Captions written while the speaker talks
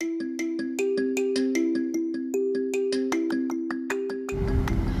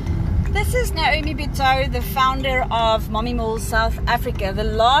This is Naomi Bito, the founder of Mommy Mall South Africa, the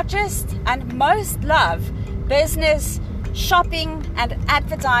largest and most loved business, shopping and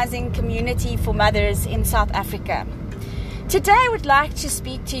advertising community for mothers in South Africa. Today I would like to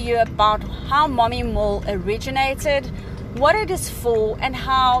speak to you about how Mommy Mall originated, what it is for and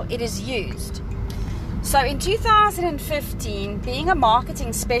how it is used. So in 2015, being a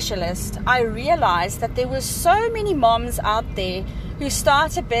marketing specialist, I realized that there were so many moms out there who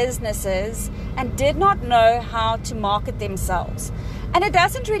started businesses and did not know how to market themselves. And it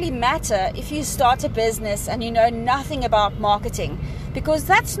doesn't really matter if you start a business and you know nothing about marketing, because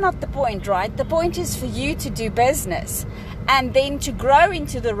that's not the point, right? The point is for you to do business and then to grow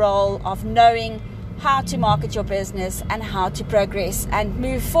into the role of knowing how to market your business and how to progress and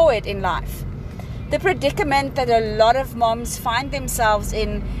move forward in life. The predicament that a lot of moms find themselves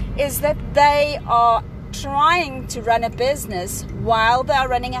in is that they are trying to run a business while they are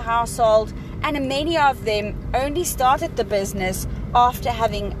running a household, and many of them only started the business after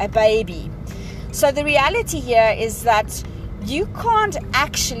having a baby. So the reality here is that you can't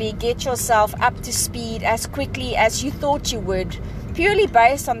actually get yourself up to speed as quickly as you thought you would, purely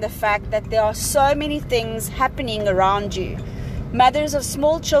based on the fact that there are so many things happening around you. Mothers of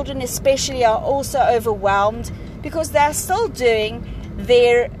small children especially are also overwhelmed because they're still doing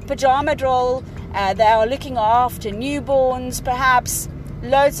their pajama drill. They are looking after newborns, perhaps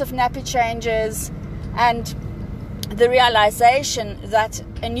loads of nappy changes, and the realization that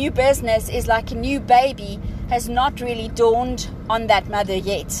a new business is like a new baby has not really dawned on that mother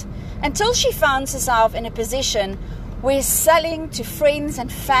yet, until she finds herself in a position where selling to friends and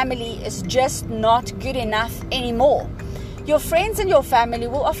family is just not good enough anymore. Your friends and your family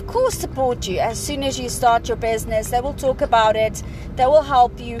will of course support you as soon as you start your business. They will talk about it, they will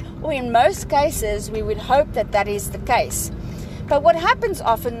help you, or in most cases we would hope that that is the case. But what happens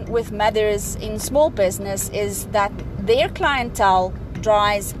often with mothers in small business is that their clientele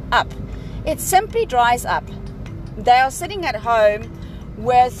dries up. It simply dries up. They are sitting at home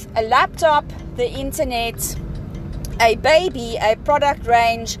with a laptop, the internet, a baby, a product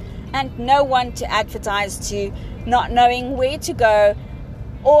range, and no one to advertise to, not knowing where to go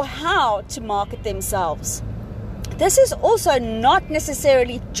or how to market themselves. This is also not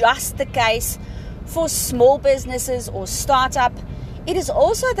necessarily just the case for small businesses or startup. It is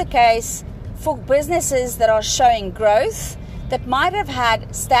also the case for businesses that are showing growth that might have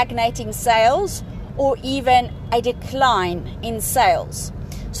had stagnating sales or even a decline in sales.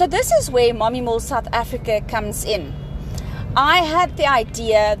 So this is where Mommy Mall South Africa comes in. I had the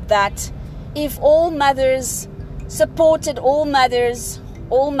idea that if all mothers supported all mothers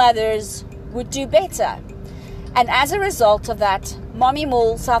would do better. And as a result of that, Mommy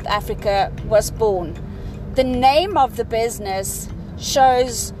Mall South Africa was born. The name of the business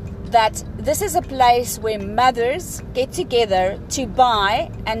shows that this is a place where mothers get together to buy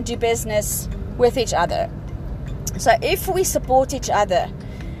and do business with each other. So if we support each other,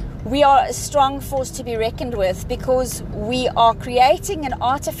 we are a strong force to be reckoned with, because we are creating an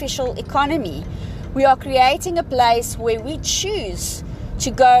artificial economy. We are creating a place where we choose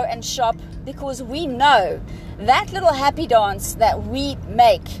to go and shop because we know that little happy dance that we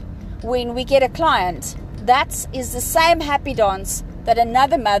make when we get a client, that is the same happy dance that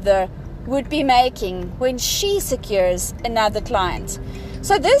another mother would be making when she secures another client.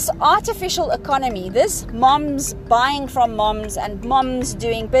 So this artificial economy, this moms buying from moms and moms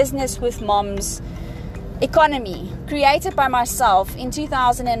doing business with moms economy created by myself in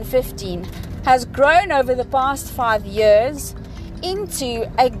 2015 has grown over the past 5 years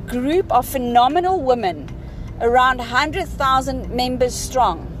into a group of phenomenal women, around 100,000 members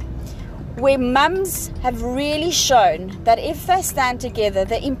strong, where mums have really shown that if they stand together,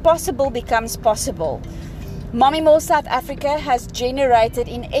 the impossible becomes possible. Mommy Mall South Africa has generated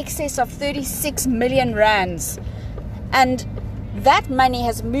in excess of 36 million rands, and that money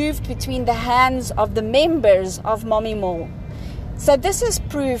has moved between the hands of the members of Mommy Mall. So this is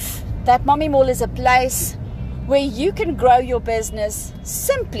proof that Mommy Mall is a place where you can grow your business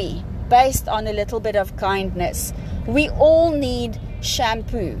simply based on a little bit of kindness. We all need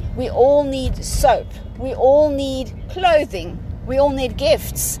shampoo, we all need soap, we all need clothing, we all need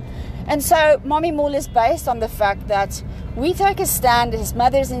gifts. And so Mommy Mall is based on the fact that we take a stand as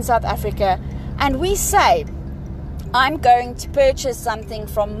mothers in South Africa and we say, I'm going to purchase something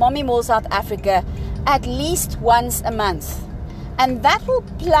from Mommy Mall South Africa at least once a month. And that will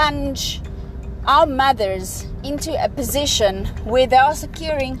plunge our mothers into a position where they are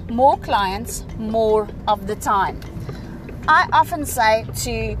securing more clients more of the time. I often say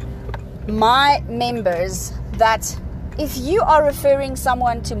to my members that if you are referring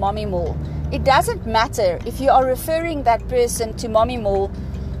someone to Mommy Mall, it doesn't matter if you are referring that person to Mommy Mall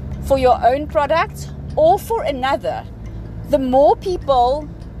for your own product or for another. The more people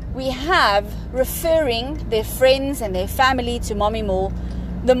we have referring their friends and their family to Mommy Mall,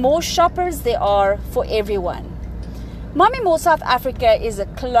 the more shoppers there are for everyone. Mommy Mall South Africa is a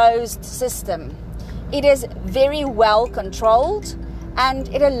closed system. It is very well controlled, and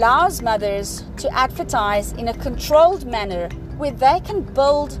it allows mothers to advertise in a controlled manner where they can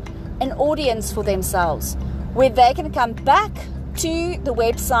build an audience for themselves, where they can come back to the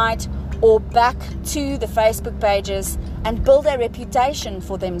website or back to the Facebook pages and build a reputation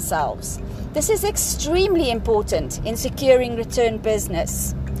for themselves. This is extremely important in securing return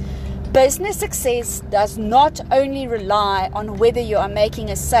business. Business success does not only rely on whether you are making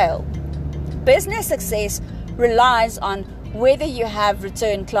a sale. Business success relies on whether you have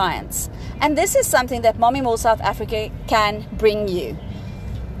return clients. And this is something that Mommy Mall South Africa can bring you.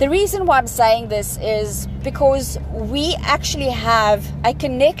 The reason why I'm saying this is because we actually have a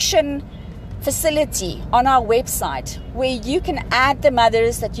connection facility on our website where you can add the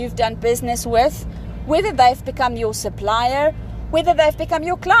mothers that you've done business with, whether they've become your supplier, whether they've become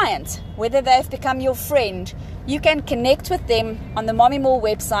your client, whether they've become your friend. You can connect with them on the Mommy Mall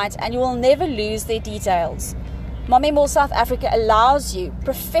website and you will never lose their details. Mommy Mall South Africa allows you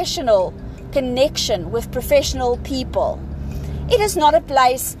professional connection with professional people. It is not a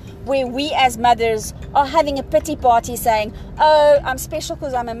place where we as mothers are having a pity party saying, oh, I'm special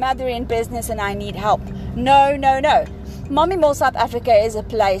because I'm a mother in business and I need help. No. Mommy Mall South Africa is a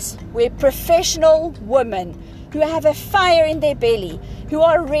place where professional women who have a fire in their belly, who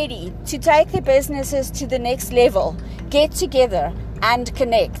are ready to take their businesses to the next level, get together and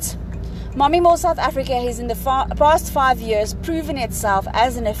connect. Mommy Mall South Africa has in the past 5 years proven itself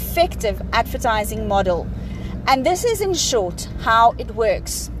as an effective advertising model. And this is in short how it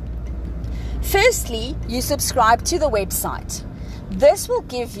works. Firstly, you subscribe to the website. This will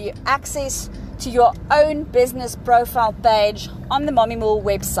give you access to your own business profile page on the Mommy Mall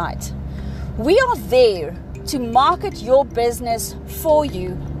website. We are there to market your business for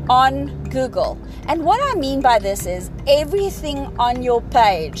you on Google. And what I mean by this is everything on your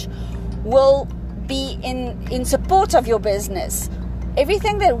page will be in support of your business.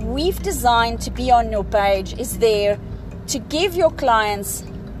 Everything that we've designed to be on your page is there to give your clients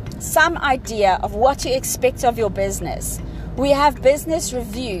some idea of what to expect of your business. We have business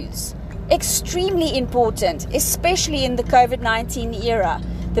reviews, extremely important, especially in the COVID-19 era.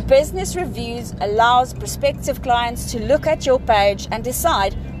 The business reviews allows prospective clients to look at your page and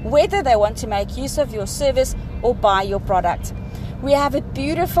decide whether they want to make use of your service or buy your product. We have a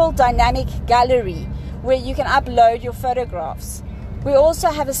beautiful dynamic gallery where you can upload your photographs. We also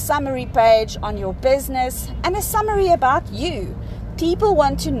have a summary page on your business and a summary about you. People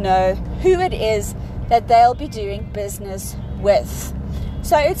want to know who it is that they'll be doing business with.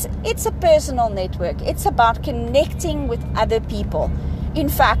 So it's a personal network. It's about connecting with other people. In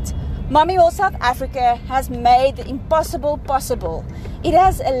fact, Mommy Mall South Africa has made the impossible possible. It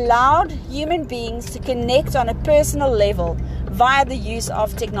has allowed human beings to connect on a personal level via the use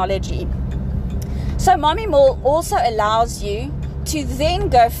of technology. So Mommy Mall also allows you to then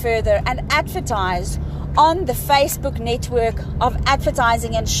go further and advertise on the Facebook network of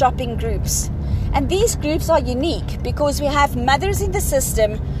advertising and shopping groups. And these groups are unique because we have mothers in the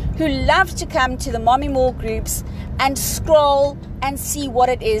system who love to come to the Mommy Mall groups and scroll and see what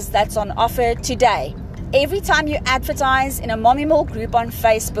it is that's on offer today. Every time you advertise in a Mommy Mall group on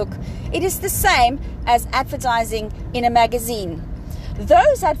Facebook, it is the same as advertising in a magazine.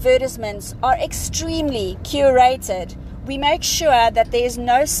 Those advertisements are extremely curated. We make sure that there is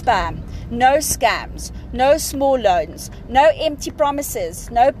no spam, no scams, no small loans, no empty promises,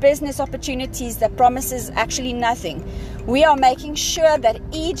 no business opportunities that promises actually nothing. We are making sure that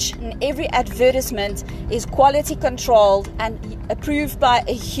each and every advertisement is quality controlled and approved by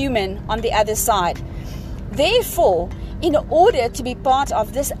a human on the other side. Therefore, in order to be part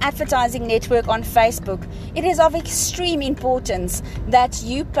of this advertising network on Facebook, it is of extreme importance that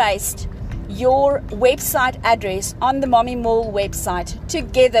you paste your website address on the Mommy Mall website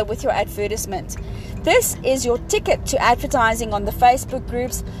together with your advertisement. This is your ticket to advertising on the Facebook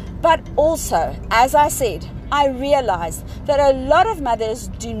groups, but also, as I said, I realize that a lot of mothers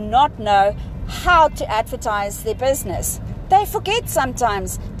do not know how to advertise their business. They forget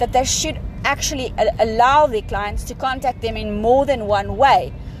sometimes that they should actually allow their clients to contact them in more than one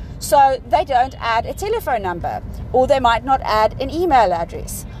way. So they don't add a telephone number, or they might not add an email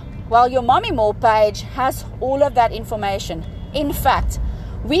address. Well, your Mommy Mall page has all of that information. In fact,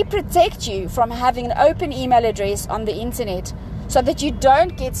 We protect you from having an open email address on the internet so that you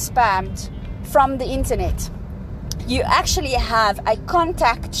don't get spammed from the internet. You actually have a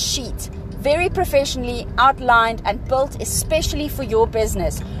contact sheet, very professionally outlined and built especially for your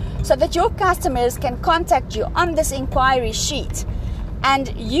business, so that your customers can contact you on this inquiry sheet,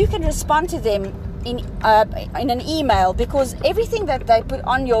 and you can respond to them in an email, because everything that they put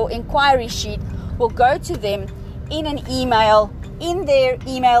on your inquiry sheet will go to them in an email, in their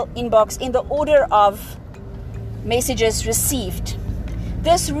email inbox, in the order of messages received.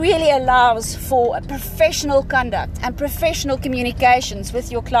 This really allows for a professional conduct and professional communications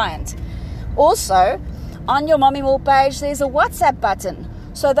with your client. Also, on your Mommy Mall page, there's a WhatsApp button,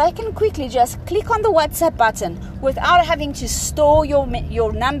 so they can quickly just click on the WhatsApp button without having to store your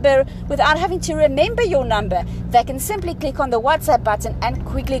number, without having to remember your number. They can simply click on the WhatsApp button and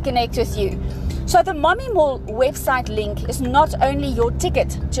quickly connect with you. So the Mommy Mall website link is not only your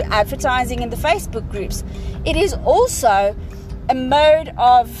ticket to advertising in the Facebook groups, it is also a mode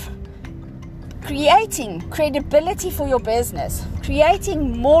of creating credibility for your business,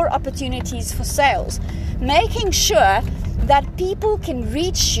 creating more opportunities for sales, making sure that people can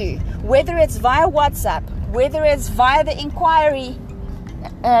reach you, whether it's via WhatsApp, whether it's via the inquiry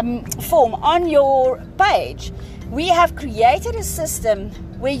form on your page. We have created a system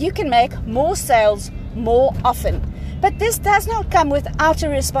where you can make more sales more often. But this does not come without a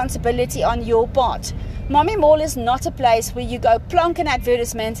responsibility on your part. Mommy Mall is not a place where you go plonk an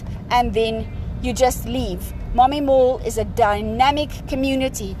advertisement and then you just leave. Mommy Mall is a dynamic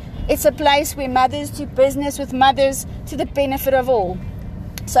community. It's a place where mothers do business with mothers to the benefit of all.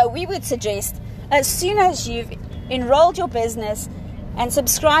 So we would suggest, as soon as you've enrolled your business and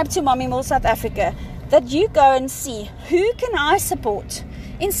subscribed to Mommy Mall South Africa, that you go and see, who can I support?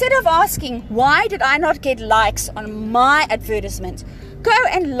 Instead of asking, why did I not get likes on my advertisement? Go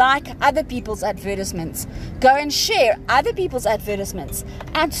and like other people's advertisements. Go and share other people's advertisements.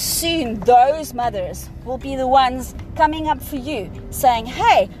 And soon those mothers will be the ones coming up for you saying,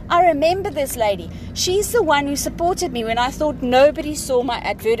 hey, I remember this lady. She's the one who supported me when I thought nobody saw my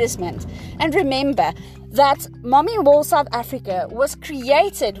advertisement. And remember that Mommy Mall South Africa was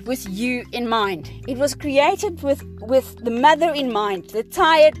created with you in mind. It was created with the mother in mind, the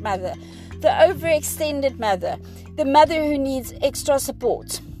tired mother, the overextended mother, the mother who needs extra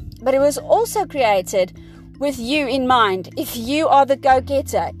support. But it was also created with you in mind. If you are the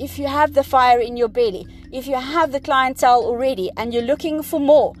go-getter, if you have the fire in your belly, if you have the clientele already and you're looking for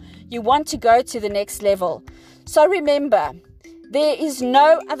more, you want to go to the next level. So remember, there is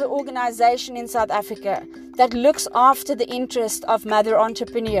no other organization in South Africa that looks after the interest of mother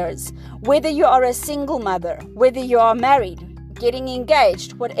entrepreneurs. Whether you are a single mother, whether you are married, getting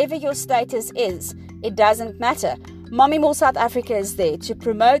engaged, whatever your status is, it doesn't matter. Mommy Mall South Africa is there to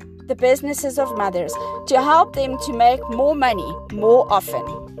promote the businesses of mothers, to help them to make more money more often.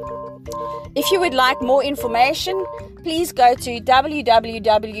 If you would like more information, please go to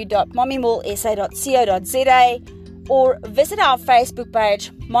www.mommymallsa.co.za or visit our Facebook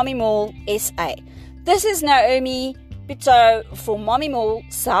page, Mommy Mall SA. This is Naomi Pito for Mommy Mall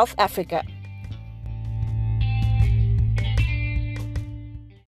South Africa.